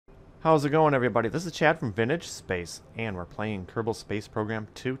How's it going, everybody? This is Chad from Vintage Space, and we're playing Kerbal Space Program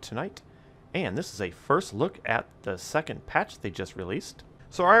 2 tonight. And this is a first look at the second patch they just released.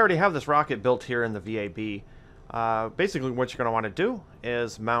 So I already have this rocket built here in the VAB. Basically what you're going to want to do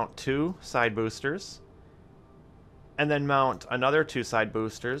is mount 2 side boosters, and then mount another 2 side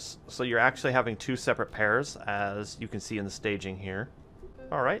boosters, so you're actually having 2 separate pairs, as you can see in the staging here.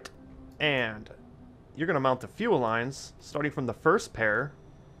 Alright, and you're going to mount the fuel lines, starting from the first pair.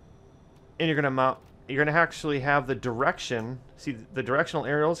 And you're gonna actually have the direction, see the directional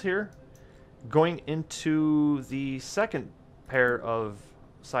arrows here, going into the second pair of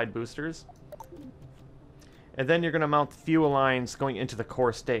side boosters. And then you're gonna mount the fuel lines going into the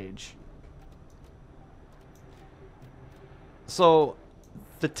core stage. So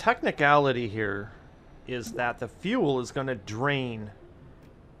the technicality here is that the fuel is gonna drain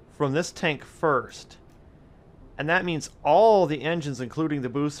from this tank first. And that means all the engines, including the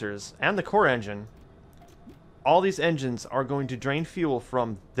boosters and the core engine, all these engines are going to drain fuel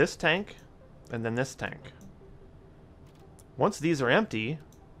from this tank and then this tank. Once these are empty,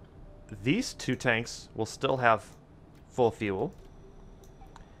 these 2 tanks will still have full fuel.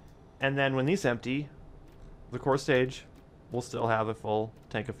 And then when these empty, the core stage will still have a full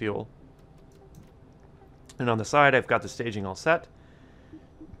tank of fuel. And on the side, I've got the staging all set.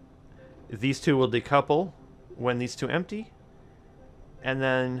 These 2 will decouple when these 2 empty, and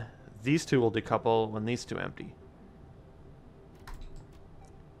then these 2 will decouple when these 2 empty.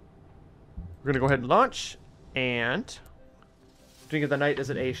 We're gonna go ahead and launch, and drink of the night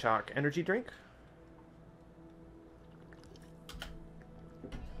is an A-Shock energy drink.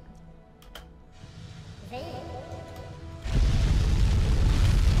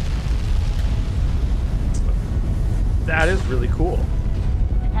 That is really cool.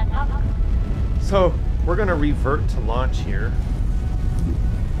 So we're going to revert to launch here.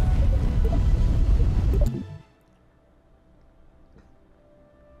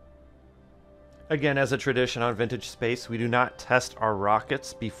 Again, as a tradition on Vintage Space, we do not test our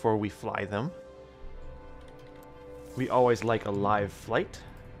rockets before we fly them. We always like a live flight.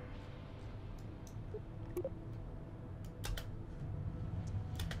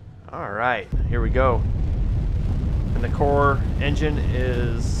 Alright, here we go. And the core engine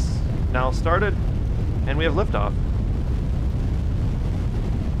is now started. And we have liftoff.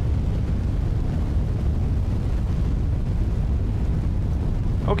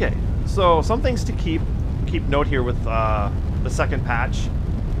 Okay, so some things to keep note here with the second patch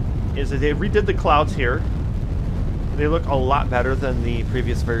is that they redid the clouds here. They look a lot better than the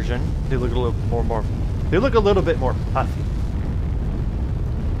previous version. They look a little more they look a little bit more puffy.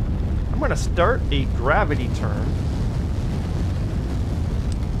 I'm going to start a gravity turn.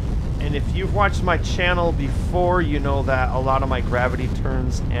 And if you've watched my channel before, you know that a lot of my gravity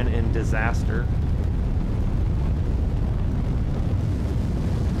turns end in disaster.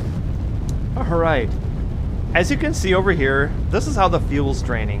 Alright. As you can see over here, this is how the fuel's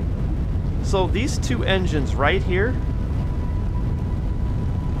draining. So these 2 engines right here,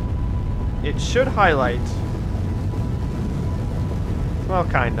 it should highlight. Well,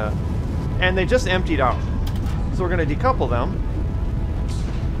 kinda. And they just emptied out. So we're going to decouple them.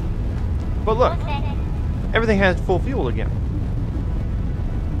 But look, everything has full fuel again.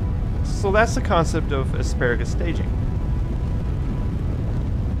 So that's the concept of Asparagus Staging.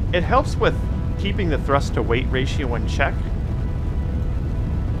 It helps with keeping the thrust to weight ratio in check.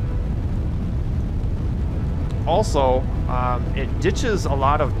 Also, it ditches a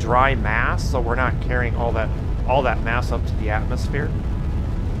lot of dry mass, so we're not carrying all that mass up to the atmosphere,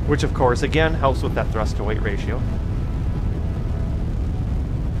 which of course again helps with that thrust to weight ratio.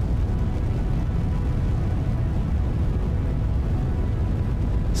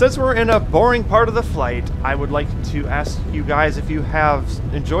 Since we're in a boring part of the flight, I would like to ask you guys, if you have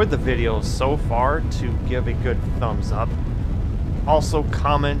enjoyed the video so far, to give a good thumbs up. Also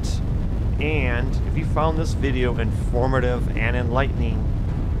comment, and if you found this video informative and enlightening,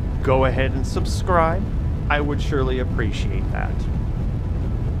 go ahead and subscribe. I would surely appreciate that.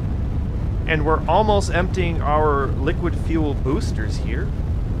 And we're almost emptying our liquid fuel boosters here.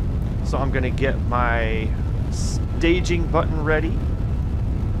 So I'm going to get my staging button ready.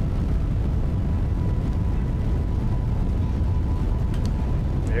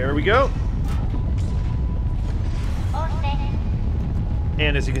 There we go.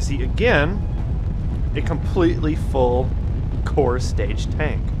 And as you can see again, a completely full core stage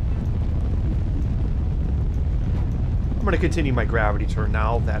tank. I'm going to continue my gravity turn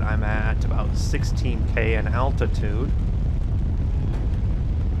now that I'm at about 16K in altitude.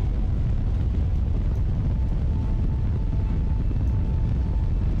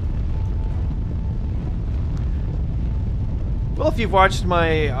 Well, if you've watched my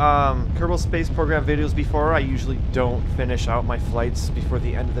Kerbal Space Program videos before, I usually don't finish out my flights before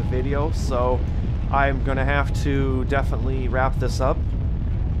the end of the video, so I'm going to have to definitely wrap this up,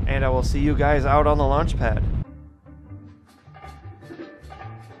 and I will see you guys out on the launch pad.